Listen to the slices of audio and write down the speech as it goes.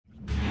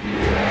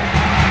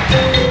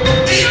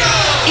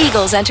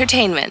Eagles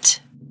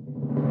Entertainment.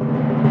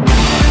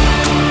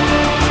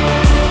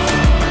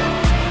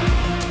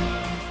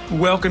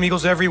 Welcome,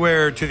 Eagles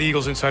everywhere, to the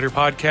Eagles Insider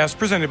Podcast,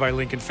 presented by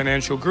Lincoln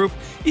Financial Group.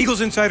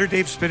 Eagles Insider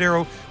Dave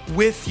Spadaro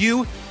with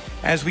you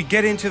as we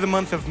get into the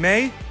month of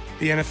May.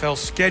 The NFL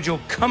schedule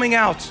coming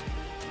out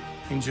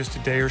in just a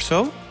day or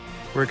so.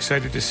 We're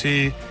excited to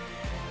see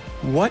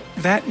what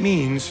that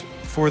means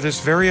for this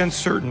very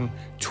uncertain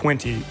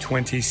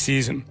 2020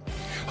 season.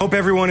 Hope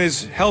everyone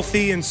is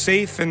healthy and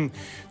safe and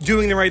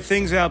doing the right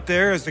things out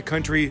there as the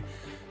country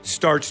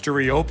starts to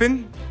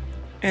reopen.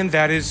 And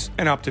that is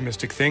an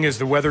optimistic thing as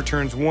the weather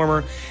turns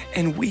warmer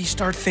and we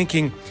start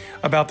thinking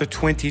about the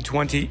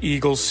 2020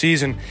 Eagles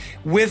season.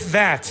 With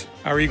that,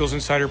 our Eagles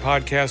Insider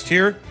Podcast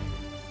here,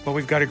 well,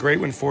 we've got a great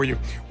one for you.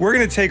 We're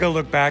going to take a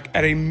look back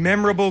at a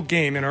memorable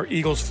game in our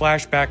Eagles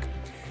flashback.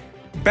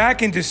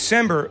 Back in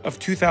December of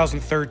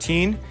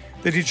 2013,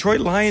 the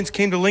Detroit Lions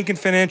came to Lincoln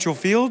Financial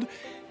Field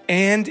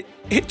and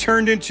it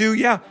turned into,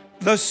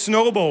 the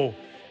Snow Bowl.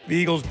 The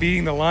Eagles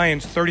beating the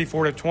Lions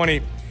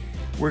 34-20.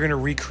 We're going to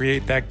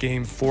recreate that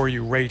game for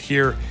you right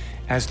here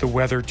as the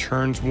weather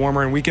turns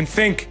warmer and we can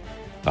think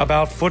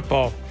about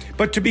football.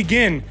 But to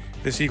begin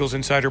this Eagles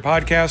Insider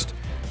Podcast,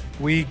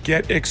 we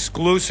get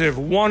exclusive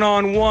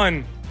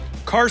one-on-one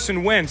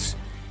Carson Wentz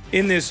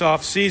in this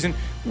offseason.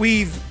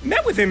 We've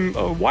met with him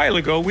a while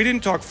ago. We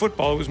didn't talk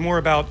football. It was more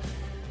about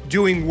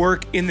doing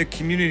work in the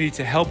community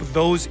to help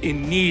those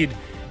in need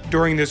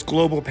during this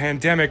global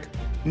pandemic.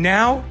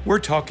 Now we're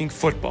talking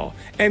football,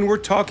 and we're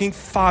talking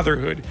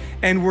fatherhood,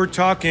 and we're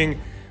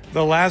talking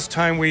the last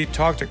time we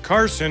talked to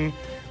Carson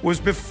was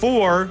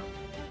before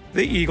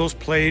the Eagles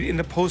played in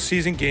the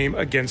postseason game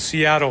against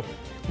Seattle.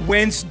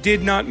 Wentz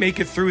did not make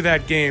it through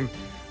that game,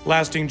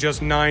 lasting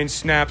just 9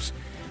 snaps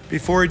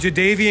before a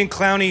Jadeveon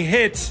Clowney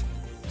hit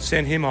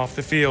sent him off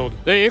the field.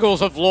 The Eagles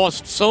have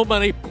lost so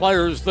many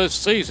players this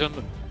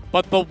season,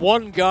 but the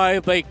one guy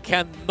they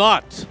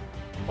cannot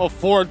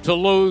afford to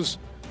lose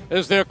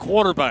is their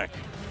quarterback.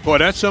 Boy,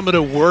 that's some of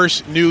the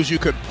worst news you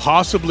could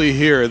possibly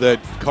hear,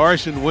 that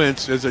Carson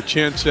Wentz has a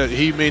chance that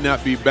he may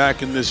not be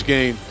back in this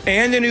game.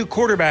 And a new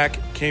quarterback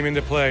came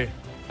into play.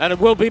 And it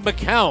will be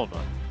McCown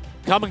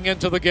coming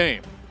into the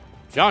game.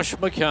 Josh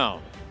McCown,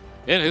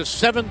 in his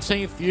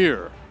 17th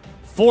year,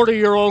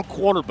 40-year-old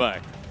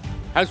quarterback,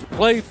 has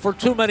played for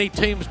too many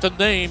teams to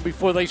name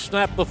before they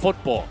snap the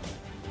football.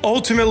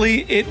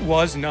 Ultimately, it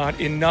was not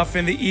enough,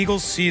 and the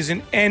Eagles'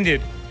 season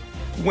ended.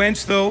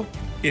 Wentz, though,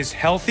 is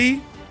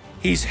healthy.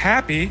 He's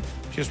happy.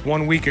 Just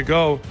 1 week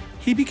ago,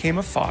 he became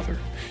a father.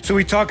 So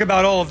we talk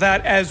about all of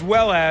that as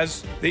well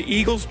as the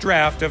Eagles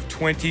draft of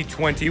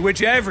 2020,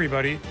 which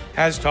everybody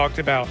has talked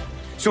about.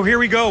 So here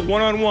we go,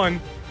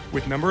 one-on-one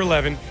with number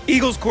 11,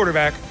 Eagles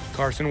quarterback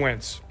Carson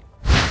Wentz.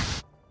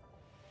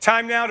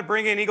 Time now to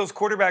bring in Eagles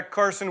quarterback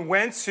Carson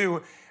Wentz,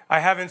 who I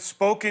haven't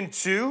spoken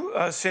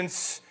to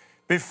since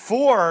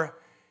before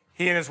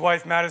he and his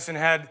wife Madison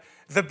had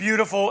the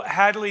beautiful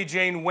Hadley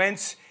Jane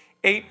Wentz,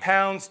 8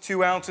 pounds,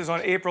 2 ounces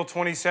on April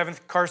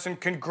 27th. Carson,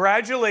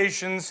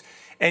 congratulations,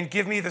 and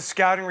give me the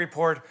scouting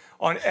report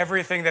on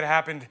everything that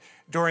happened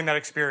during that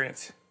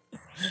experience.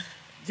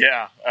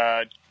 Yeah,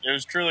 it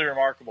was truly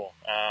remarkable.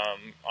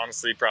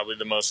 Honestly, probably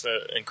the most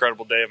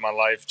incredible day of my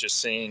life, just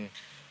seeing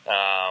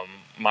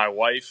my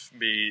wife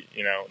be,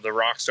 the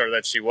rock star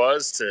that she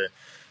was, to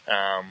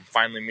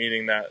finally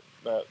meeting that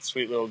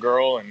sweet little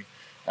girl. And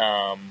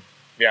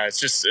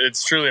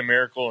it's truly a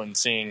miracle, and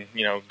seeing,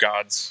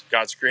 God's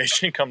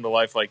creation come to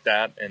life like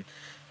that. And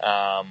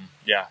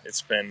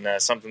it's been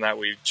something that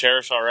we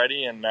cherish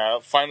already, and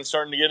finally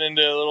starting to get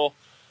into a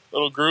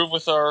little groove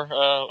with our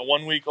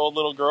 1 week old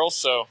little girl.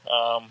 So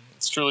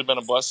it's truly been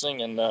a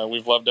blessing, and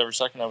we've loved every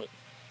second of it.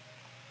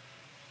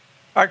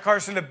 All right,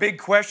 Carson, the big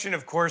question,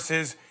 of course,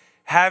 is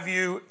have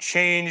you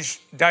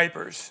changed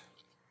diapers?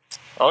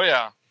 Oh,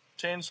 yeah.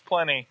 Changed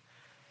plenty.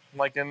 I'm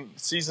like a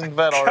seasoned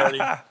vet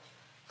already.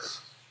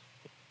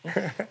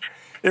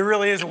 It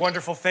really is a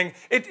wonderful thing.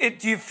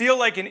 Do you feel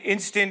like an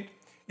instant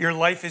your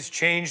life has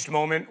changed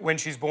moment when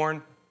she's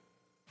born?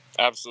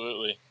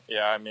 Absolutely.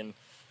 Yeah, I mean,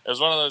 it was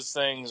one of those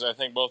things. I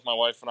think both my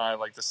wife and I,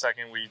 like the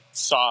second we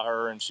saw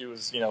her and she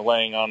was,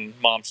 laying on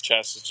mom's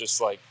chest, it's just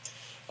like,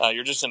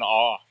 you're just in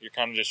awe. You're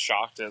kind of just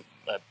shocked at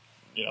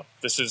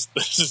this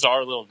is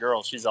our little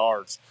girl. She's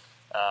ours.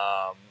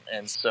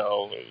 And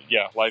so,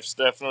 life's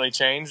definitely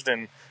changed,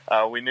 and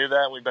we knew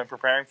that. We've been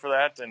preparing for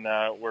that, and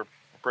we're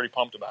pretty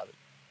pumped about it.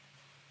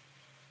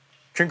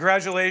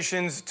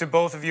 Congratulations to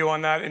both of you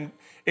on that, and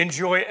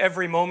enjoy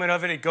every moment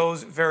of it. It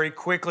goes very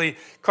quickly.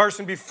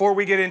 Carson, before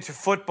we get into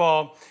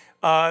football,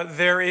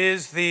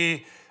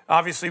 obviously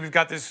we've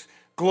got this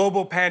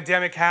global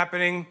pandemic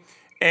happening,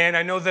 and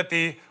I know that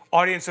the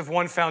Audience of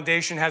One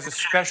Foundation has a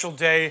special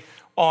day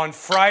on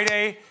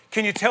Friday.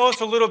 Can you tell us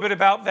a little bit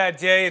about that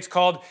day? It's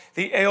called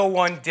the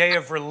AO1 Day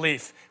of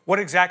Relief. What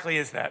exactly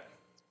is that?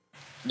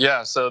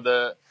 Yeah, so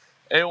the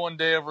AO1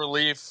 Day of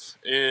Relief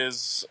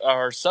is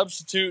our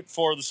substitute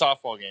for the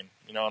softball game.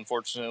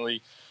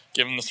 Unfortunately,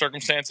 given the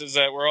circumstances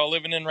that we're all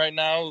living in right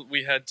now,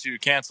 we had to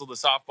cancel the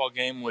softball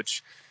game,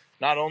 which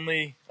not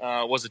only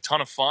was a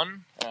ton of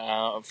fun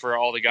for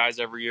all the guys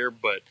every year,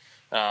 but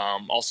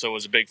also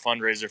was a big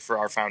fundraiser for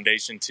our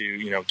foundation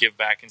to, give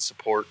back and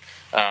support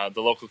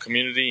the local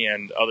community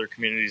and other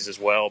communities as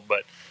well.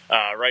 But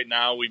right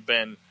now we've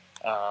been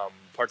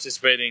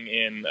participating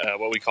in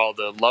what we call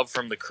the Love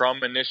from the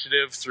Crumb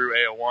initiative through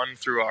AO1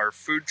 through our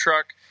food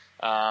truck.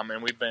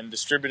 And we've been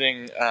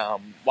distributing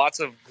lots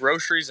of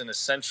groceries and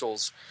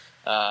essentials.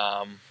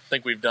 I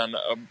think we've done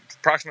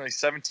approximately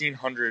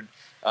 1,700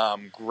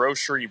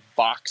 grocery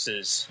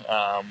boxes.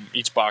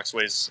 Each box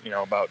weighs,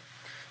 about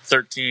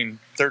 13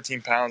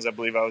 pounds, I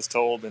believe I was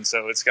told. And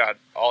so it's got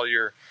all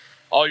your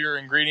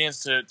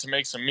ingredients to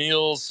make some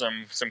meals,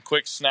 some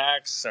quick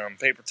snacks, some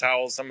paper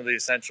towels, some of the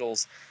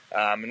essentials.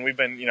 And we've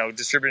been,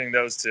 distributing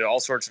those to all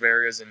sorts of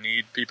areas in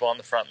need, people on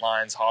the front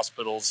lines,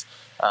 hospitals,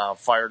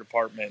 fire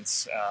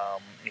departments,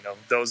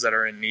 those that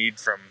are in need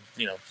from,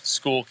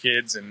 school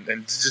kids and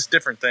just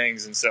different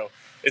things. And so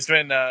it's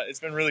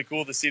been really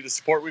cool to see the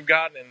support we've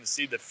gotten and to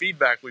see the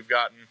feedback we've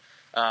gotten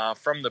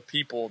from the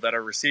people that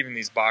are receiving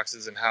these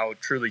boxes and how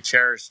truly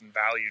cherished and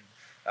valued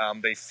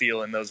they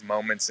feel in those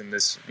moments in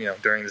this,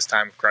 during this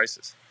time of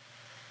crisis.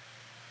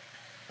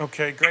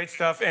 Okay, great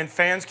stuff. And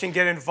fans can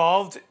get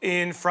involved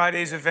in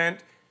Friday's event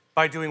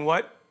by doing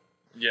what?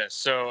 Yes,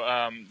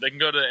 so they can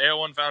go to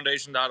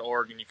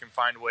ao1foundation.org and you can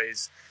find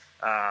ways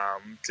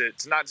to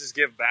not just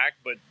give back,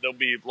 but there'll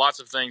be lots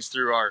of things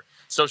through our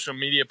social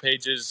media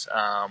pages,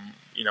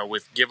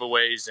 with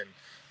giveaways and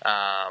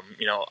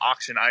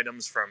auction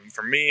items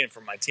from me and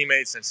from my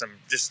teammates, and some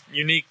just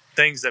unique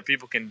things that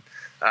people can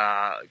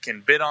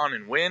bid on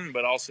and win,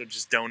 but also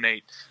just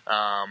donate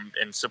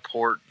and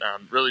support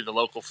really the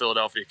local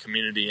Philadelphia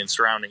community and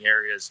surrounding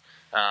areas.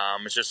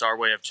 It's just our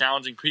way of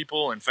challenging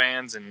people and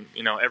fans and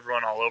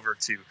everyone all over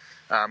to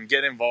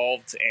get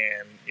involved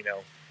and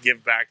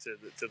give back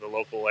to the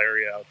local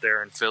area out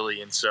there in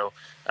Philly. And so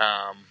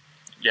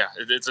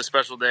it's a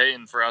special day,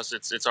 and for us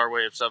it's our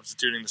way of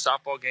substituting the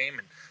softball game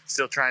and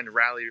still trying to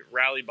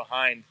rally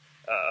behind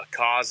a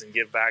cause and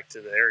give back to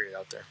the area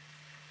out there.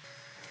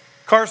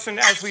 Carson,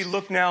 as we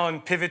look now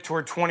and pivot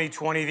toward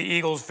 2020, the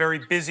Eagles very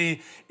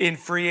busy in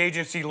free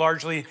agency,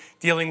 largely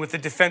dealing with the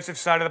defensive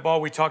side of the ball.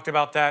 We talked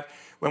about that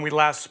when we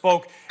last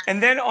spoke.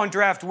 And then on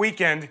draft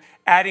weekend,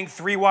 adding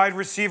 3 wide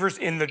receivers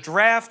in the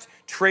draft,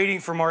 trading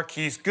for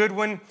Marquise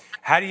Goodwin.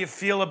 How do you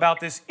feel about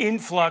this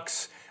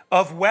influx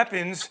of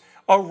weapons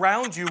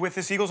around you with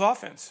this Eagles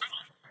offense?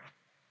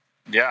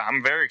 Yeah,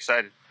 I'm very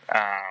excited.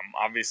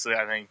 Obviously,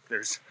 I think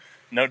there's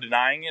no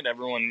denying it.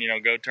 Everyone,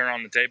 go turn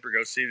on the tape or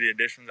go see the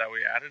additions that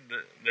we added.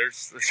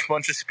 There's a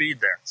bunch of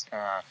speed there.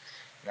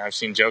 I've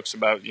seen jokes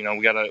about, we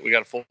got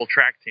a full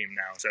track team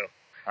now. So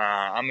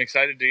I'm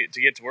excited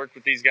to get to work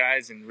with these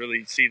guys and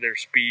really see their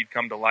speed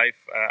come to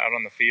life out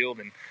on the field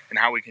and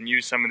how we can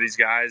use some of these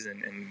guys.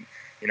 And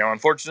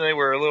unfortunately,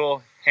 we're a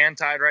little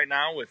hand-tied right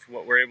now with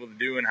what we're able to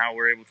do and how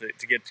we're able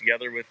to get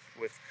together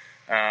with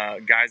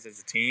guys as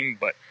a team.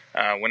 But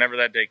whenever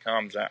that day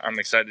comes, I'm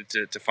excited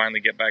to finally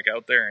get back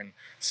out there and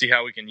see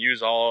how we can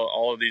use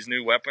all of these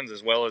new weapons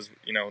as well as,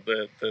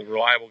 the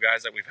reliable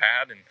guys that we've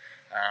had and,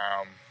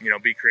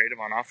 be creative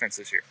on offense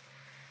this year.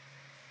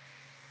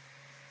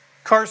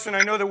 Carson,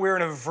 I know that we're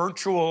in a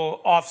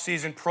virtual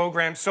off-season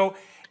program. So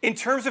in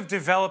terms of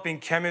developing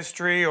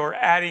chemistry or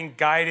adding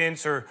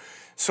guidance or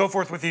so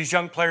forth with these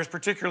young players,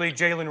 particularly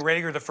Jalen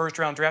Reagor, the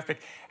first-round draft pick,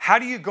 how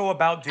do you go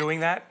about doing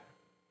that?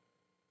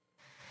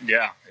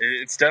 Yeah,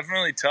 it's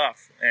definitely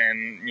tough.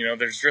 And,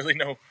 there's really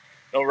no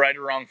right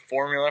or wrong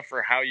formula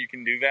for how you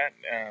can do that.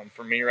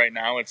 For me right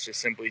now, it's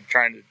just simply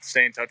trying to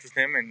stay in touch with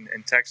him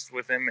and text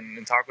with him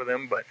and talk with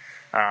him. But,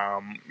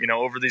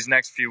 over these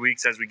next few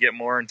weeks, as we get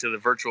more into the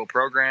virtual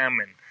program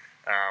and,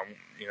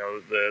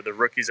 the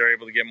rookies are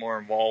able to get more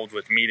involved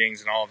with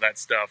meetings and all of that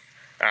stuff,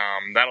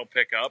 that'll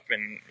pick up.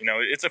 And,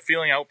 it's a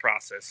feeling out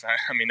process.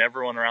 I mean,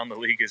 everyone around the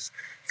league is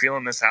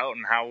feeling this out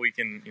and how we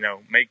can,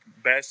 make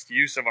best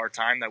use of our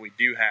time that we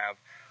do have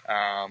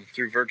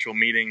through virtual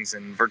meetings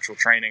and virtual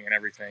training and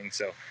everything.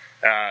 So,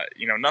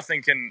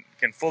 nothing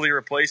can fully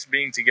replace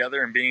being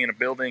together and being in a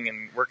building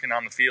and working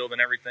on the field and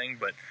everything.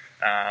 But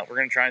we're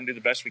going to try and do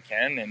the best we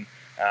can. And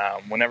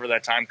whenever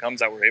that time comes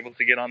that we're able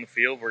to get on the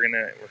field, we're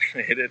gonna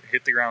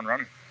hit the ground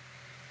running.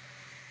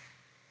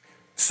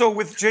 So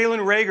with Jalen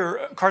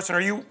Reagor,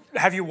 Carson,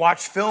 have you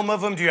watched film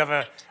of him? Do you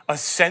have a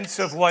sense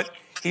of what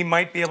he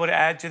might be able to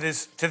add to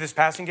this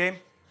passing game?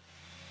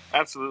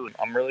 Absolutely.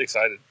 I'm really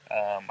excited.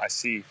 I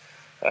see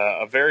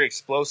a very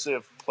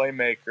explosive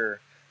playmaker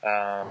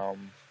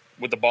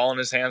with the ball in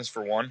his hands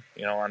for one,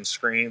 on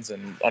screens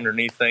and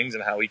underneath things,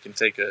 and how he can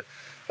take a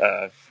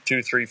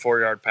 2, 3, 4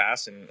 yard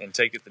pass and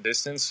take it the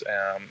distance.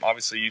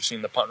 Obviously, you've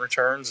seen the punt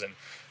returns and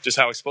just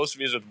how explosive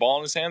he is with the ball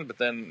in his hand. But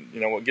then,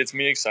 what gets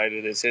me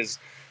excited is his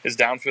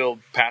downfield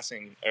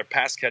passing or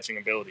pass catching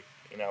ability.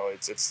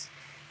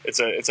 It's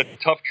a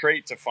tough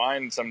trait to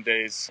find some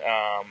days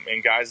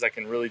in guys that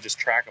can really just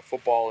track a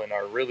football and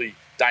are really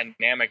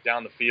dynamic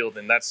down the field.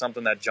 And that's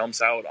something that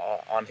jumps out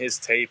on his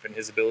tape and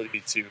his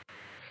ability to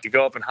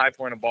go up and high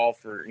point a ball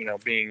for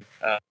being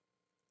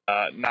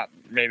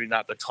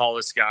not the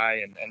tallest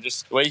guy, and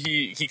just the way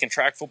he can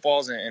track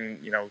footballs and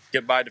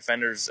get by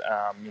defenders,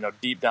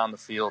 deep down the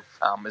field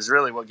is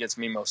really what gets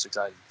me most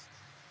excited.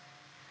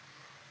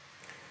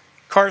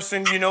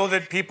 Carson, you know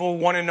that people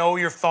want to know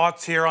your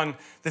thoughts here on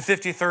the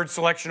 53rd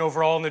selection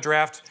overall in the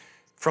draft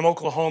from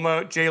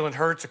Oklahoma, Jalen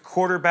Hurts, a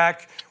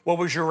quarterback. What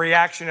was your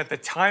reaction at the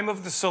time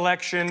of the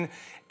selection?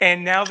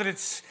 And now that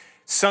it's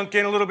sunk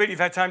in a little bit, you've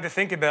had time to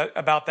think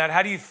about that.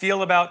 How do you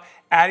feel about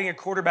adding a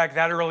quarterback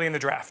that early in the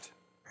draft?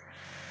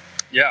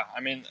 Yeah, I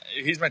mean,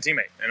 he's my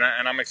teammate,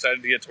 and I'm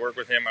excited to get to work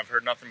with him. I've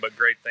heard nothing but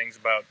great things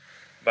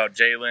about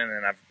Jalen,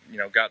 and I've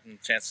gotten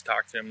a chance to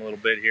talk to him a little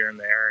bit here and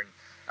there. And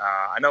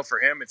I know for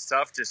him it's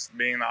tough just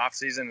being in the off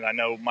season. And I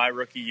know my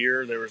rookie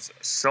year there was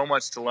so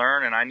much to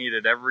learn, and I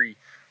needed every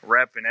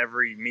rep in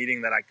every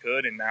meeting that I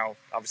could. And now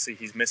obviously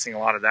he's missing a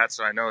lot of that,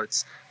 so I know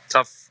it's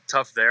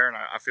tough there, and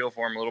I feel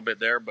for him a little bit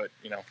there. But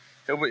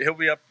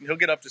he'll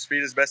get up to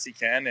speed as best he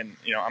can, and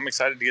I'm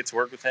excited to get to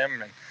work with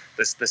him. And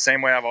the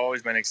same way I've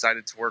always been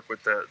excited to work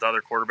with the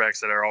other quarterbacks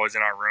that are always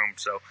in our room.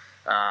 So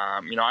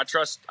I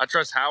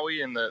trust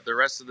Howie and the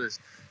rest of the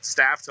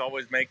staff to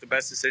always make the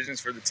best decisions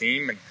for the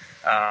team. And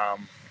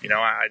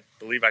I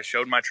believe I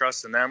showed my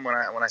trust in them when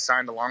I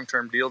signed a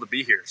long-term deal to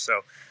be here.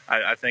 So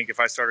I think if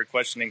I started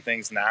questioning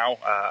things now,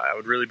 I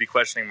would really be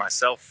questioning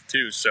myself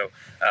too. So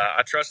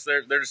I trust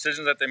their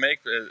decisions that they make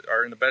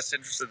are in the best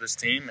interest of this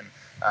team, and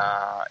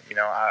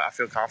I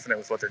feel confident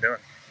with what they're doing.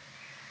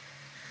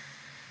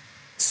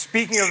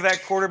 Speaking of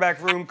that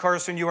quarterback room,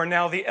 Carson, you are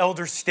now the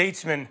elder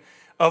statesman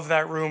of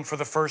that room for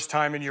the first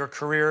time in your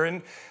career.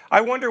 And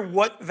I wonder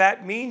what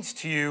that means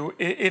to you,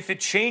 if it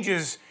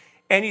changes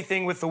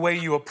anything with the way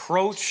you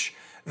approach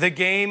the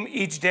game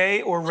each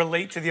day or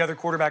relate to the other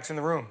quarterbacks in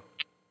the room.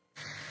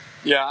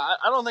 Yeah, I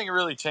don't think it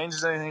really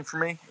changes anything for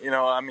me.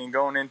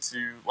 Going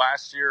into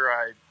last year,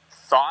 I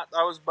thought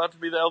I was about to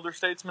be the elder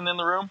statesman in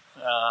the room.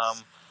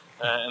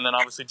 And then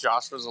obviously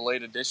Josh was a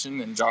late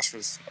addition, and Josh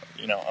was,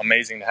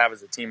 amazing to have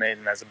as a teammate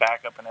and as a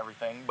backup and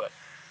everything. But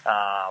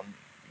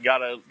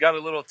got a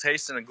little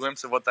taste and a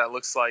glimpse of what that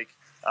looks like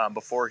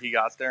before he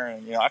got there,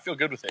 and I feel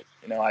good with it.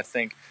 I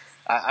think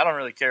I don't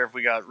really care if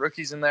we got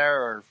rookies in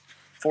there or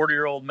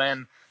 40-year-old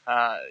men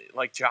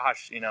like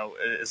Josh.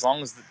 As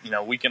long as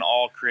we can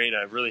all create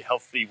a really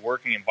healthy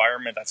working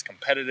environment that's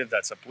competitive,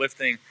 that's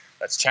uplifting,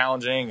 that's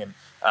challenging, and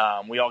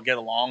we all get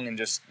along, and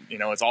just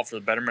it's all for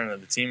the betterment of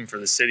the team and for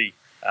the city.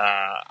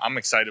 I'm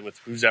excited with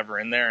who's ever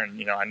in there,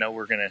 and I know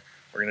we're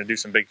gonna do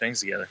some big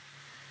things together.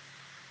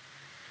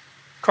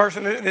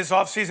 Carson, this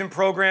offseason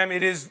program,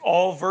 it is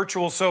all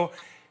virtual. So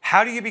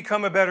how do you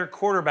become a better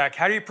quarterback?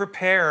 How do you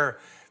prepare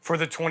for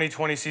the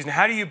 2020 season?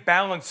 How do you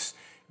balance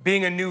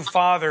being a new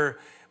father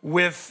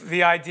with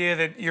the idea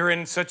that you're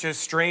in such a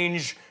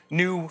strange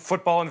new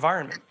football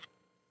environment?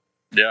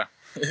 Yeah,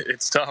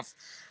 it's tough.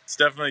 It's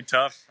definitely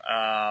tough.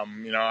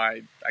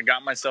 I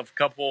got myself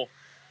a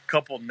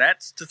couple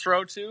nets to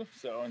throw to.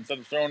 So instead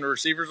of throwing to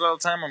receivers all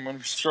the time, I'm going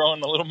to be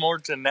throwing a little more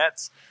to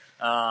nets.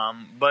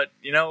 But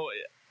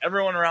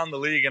everyone around the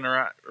league and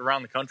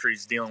around the country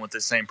is dealing with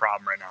the same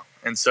problem right now.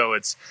 And so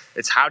it's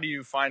how do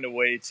you find a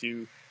way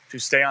to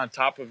stay on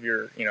top of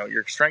your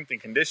strength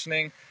and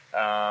conditioning,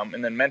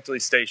 and then mentally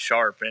stay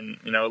sharp. And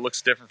it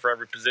looks different for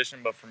every position,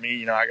 but for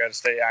me, I got to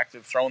stay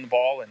active throwing the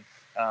ball and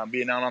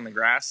being out on the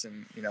grass.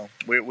 And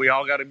we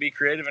all got to be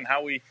creative in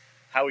how we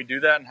do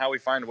that and how we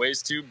find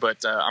ways to.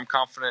 But I'm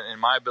confident in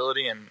my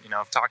ability, and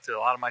I've talked to a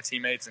lot of my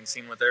teammates and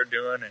seen what they're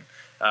doing, and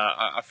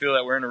I feel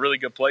that we're in a really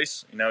good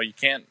place. You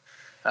can't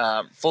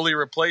fully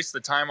replace the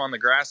time on the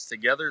grass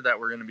together that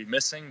we're going to be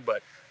missing,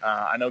 but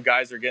I know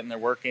guys are getting their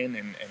work in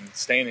and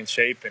staying in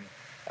shape. And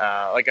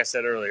like I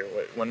said earlier,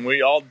 when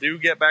we all do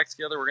get back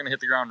together, we're going to hit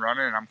the ground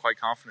running, and I'm quite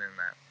confident in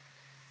that.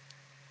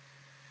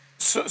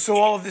 So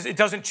all of this, it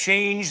doesn't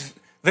change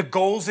the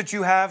goals that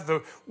you have,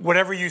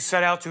 whatever you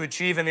set out to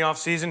achieve in the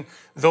offseason,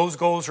 those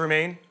goals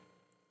remain?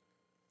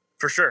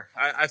 For sure.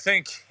 I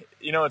think,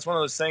 it's one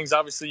of those things,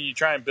 obviously you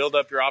try and build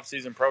up your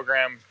offseason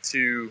program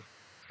to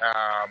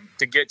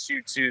get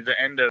you to the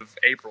end of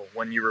April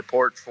when you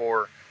report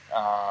for,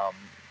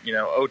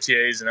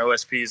 OTAs and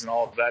OSPs and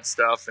all of that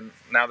stuff. And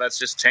now that's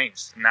just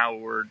changed. Now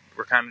we're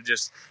kind of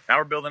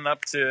we're building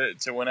up to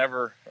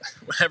whenever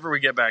we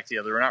get back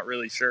together. We're not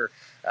really sure.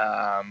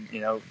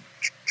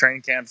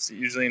 Training camp's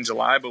usually in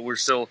July, but we're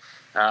still,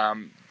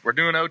 we're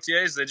doing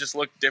OTAs. They just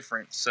look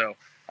different. So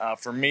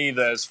for me,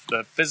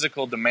 the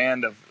physical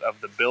demand of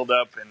the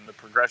buildup and the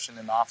progression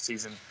in the off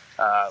season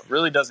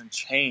really doesn't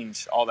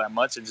change all that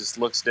much. It just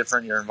looks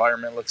different. Your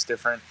environment looks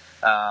different,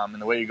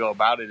 and the way you go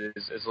about it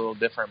is a little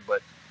different.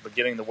 But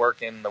getting the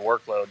work in, the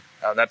workload,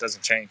 that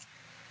doesn't change.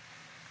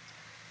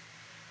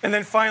 And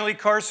then finally,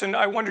 Carson,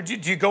 I wonder, do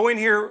you go in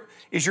here,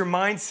 is your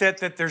mindset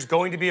that there's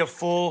going to be a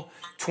full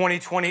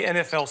 2020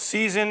 NFL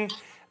season?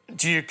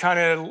 Do you kind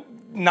of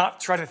not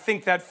try to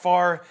think that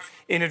far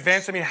in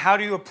advance? I mean, how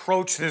do you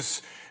approach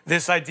this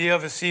idea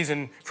of a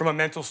season from a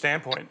mental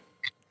standpoint?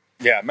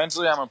 Yeah,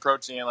 mentally I'm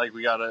approaching it like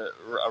we got a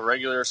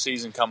regular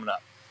season coming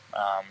up.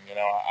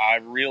 I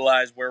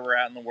realize where we're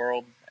at in the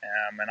world,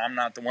 And I'm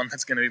not the one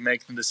that's going to be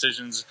making the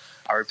decisions.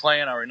 Are we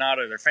playing? Are we not?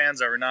 Are there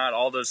fans? Are we not?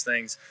 All those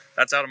things.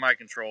 That's out of my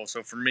control.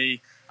 So for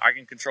me, I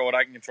can control what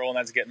I can control, and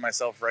that's getting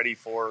myself ready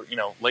for,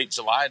 late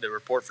July to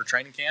report for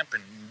training camp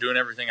and doing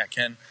everything I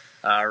can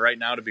right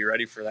now to be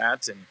ready for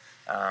that. And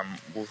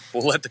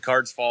we'll let the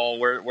cards fall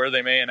where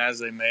they may and as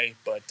they may.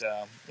 But,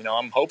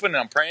 I'm hoping and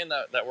I'm praying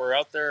that we're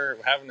out there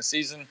having a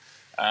season,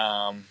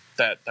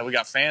 that we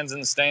got fans in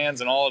the stands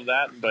and all of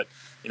that. But,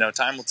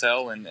 time will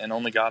tell, and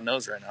only God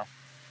knows right now.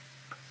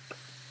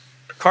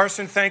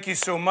 Carson, thank you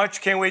so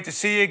much. Can't wait to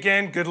see you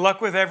again. Good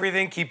luck with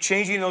everything. Keep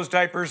changing those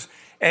diapers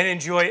and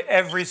enjoy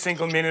every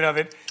single minute of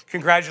it.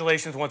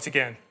 Congratulations once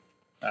again.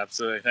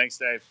 Absolutely. Thanks,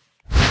 Dave.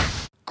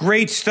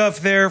 Great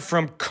stuff there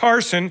from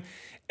Carson.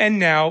 And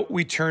now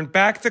we turn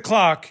back the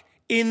clock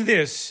in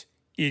this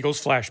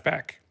Eagles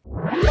flashback.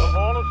 The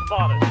ball is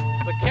spotted.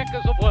 The kick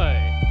is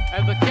away.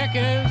 And the kick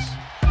is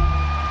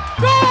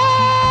good!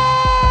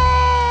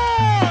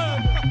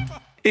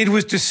 It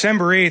was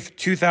December 8th,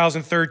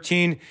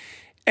 2013.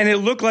 And it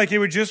looked like it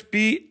would just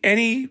be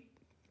any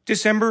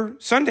December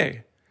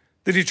Sunday.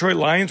 The Detroit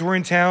Lions were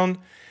in town.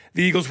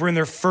 The Eagles were in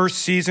their first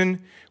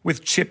season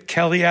with Chip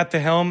Kelly at the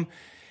helm.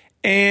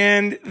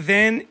 And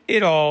then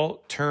it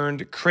all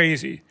turned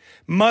crazy.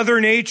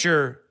 Mother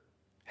Nature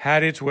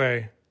had its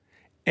way.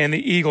 And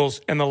the Eagles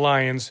and the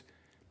Lions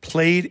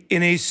played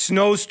in a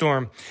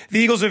snowstorm. The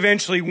Eagles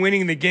eventually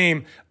winning the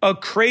game. A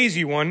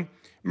crazy one.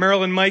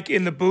 Maryland Mike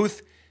in the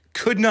booth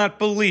could not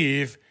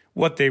believe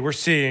what they were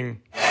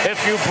seeing.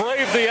 If you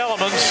braved the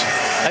elements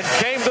and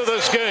came to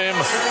this game,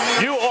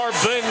 you are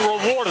being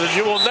rewarded.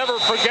 You will never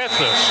forget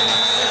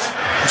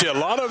this. See, a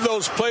lot of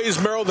those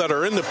plays, Merrill, that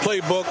are in the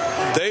playbook,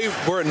 they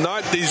were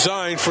not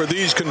designed for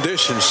these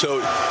conditions. So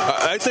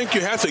I think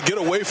you have to get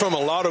away from a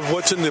lot of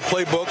what's in the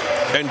playbook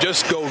and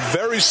just go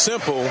very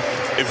simple.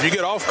 If you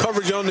get off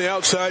coverage on the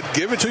outside,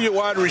 give it to your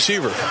wide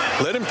receiver.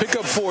 Let him pick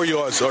up 4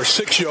 yards or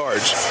 6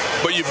 yards.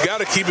 But you've got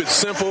to keep it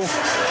simple.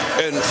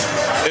 And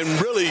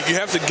really, you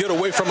have to get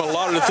away from a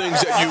lot of the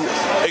things that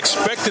you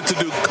expected to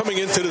do coming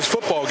into this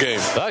football game.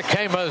 That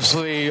came as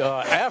the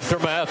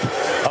aftermath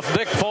of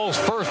Nick Foles'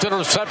 first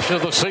interception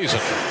of the season.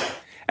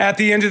 At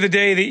the end of the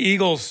day, the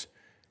Eagles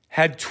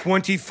had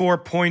 24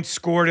 points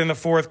scored in the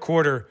fourth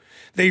quarter.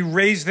 They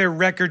raised their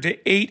record to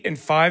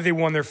 8-5. They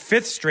won their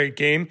 5th straight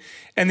game,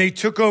 and they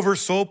took over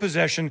sole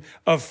possession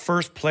of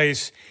first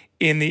place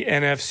in the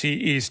NFC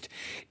East.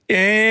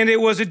 And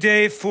it was a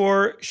day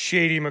for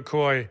Shady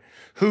McCoy,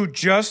 who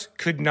just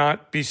could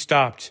not be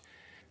stopped.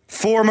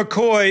 For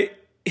McCoy,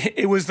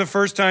 it was the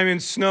first time in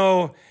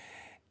snow,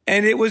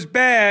 and it was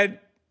bad.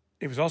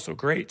 It was also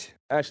great.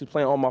 Actually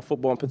playing all my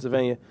football in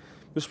Pennsylvania,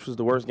 this was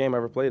the worst game I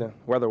ever played in,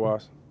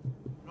 weather-wise.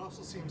 It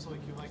also seems like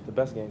you like the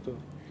best game, too.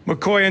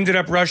 McCoy ended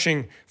up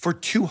rushing for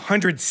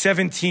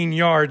 217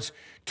 yards,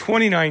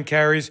 29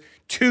 carries,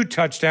 2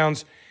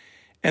 touchdowns,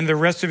 and the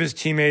rest of his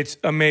teammates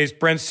amazed.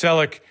 Brent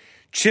Selleck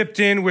chipped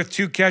in with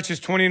 2 catches,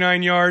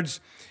 29 yards,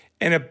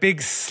 and a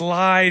big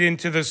slide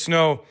into the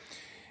snow.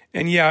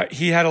 And yeah,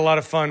 he had a lot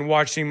of fun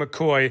watching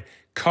McCoy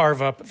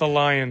carve up the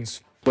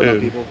Lions.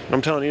 Dude,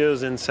 I'm telling you, it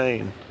was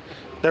insane.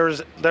 There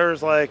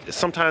was like,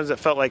 sometimes it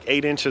felt like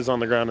 8 inches on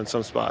the ground in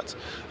some spots.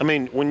 I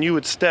mean, when you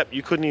would step,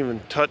 you couldn't even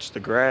touch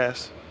the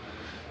grass.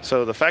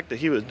 So the fact that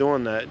he was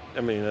doing that, I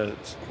mean,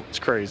 it's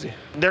crazy.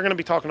 They're going to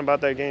be talking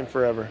about that game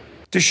forever.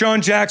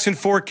 Deshaun Jackson,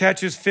 4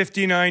 catches,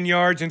 59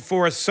 yards, and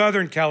for a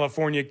Southern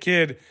California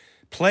kid,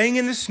 playing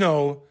in the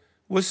snow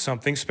was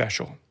something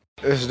special.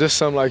 It's just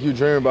something like you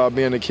dream about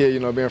being a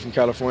kid, being from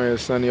California.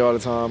 It's sunny all the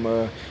time,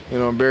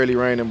 barely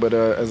raining. But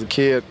as a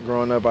kid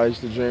growing up, I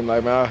used to dream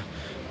like, man,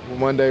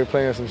 one day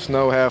playing some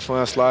snow, have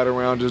fun, slide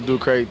around, just do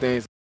crazy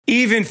things.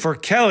 Even for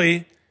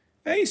Kelly,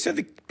 he said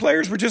the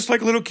players were just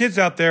like little kids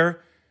out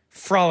there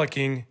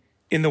frolicking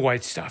in the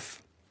white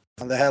stuff.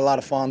 They had a lot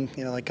of fun.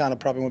 They kind of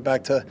probably went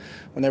back to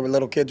when they were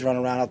little kids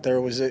running around out there.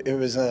 It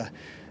was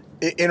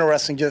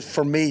interesting just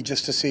for me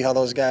just to see how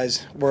those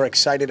guys were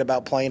excited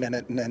about playing in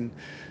it. And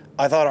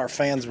I thought our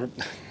fans were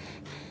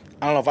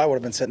 – I don't know if I would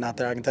have been sitting out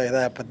there, I can tell you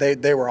that, but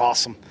they were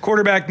awesome.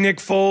 Quarterback Nick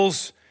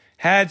Foles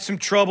had some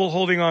trouble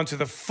holding on to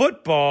the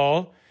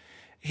football.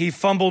 He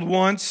fumbled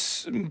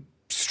once,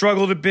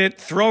 struggled a bit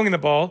throwing the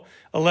ball,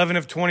 11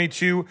 of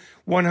 22,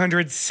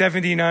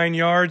 179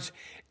 yards,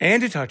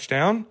 and a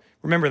touchdown.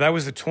 Remember, that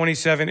was the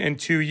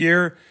 27-2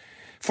 year.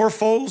 For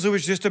Foles, it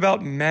was just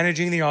about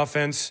managing the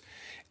offense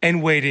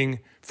and waiting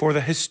for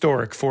the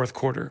historic fourth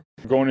quarter.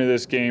 Going into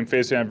this game,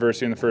 facing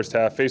adversity in the first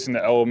half, facing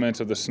the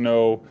elements of the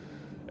snow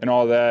and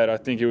all that, I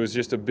think it was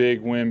just a big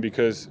win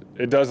because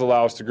it does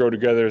allow us to grow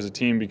together as a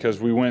team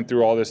because we went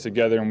through all this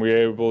together and we were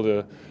able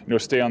to,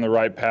 stay on the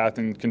right path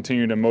and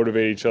continue to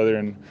motivate each other,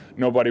 and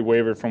nobody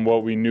wavered from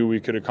what we knew we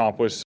could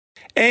accomplish.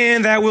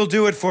 And that will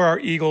do it for our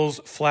Eagles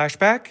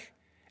flashback,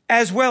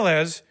 as well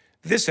as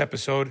this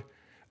episode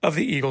of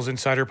the Eagles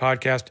Insider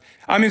Podcast.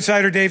 I'm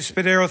Insider Dave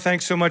Spadaro.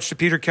 Thanks so much to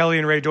Peter Kelly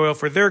and Ray Doyle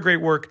for their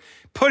great work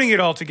putting it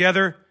all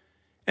together.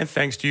 And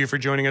thanks to you for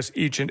joining us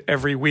each and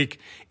every week.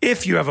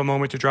 If you have a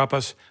moment to drop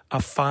us a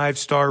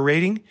 5-star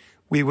rating,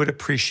 we would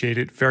appreciate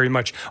it very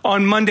much.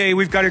 On Monday,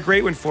 we've got a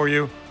great one for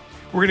you.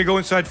 We're going to go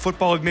inside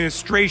football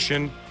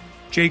administration.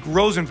 Jake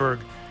Rosenberg,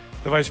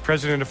 the Vice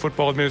President of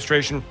Football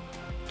Administration,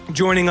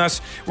 joining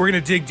us. We're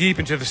going to dig deep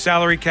into the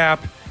salary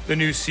cap, the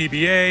new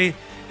CBA,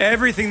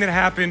 everything that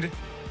happened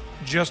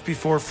just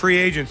before free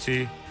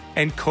agency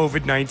and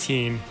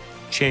COVID-19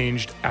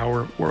 changed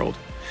our world.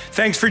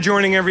 Thanks for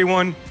joining,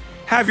 everyone.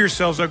 Have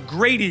yourselves a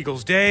great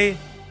Eagles day,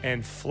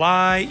 and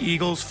fly,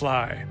 Eagles,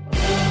 fly.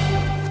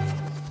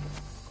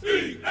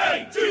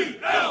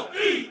 E-A-G-L-E-S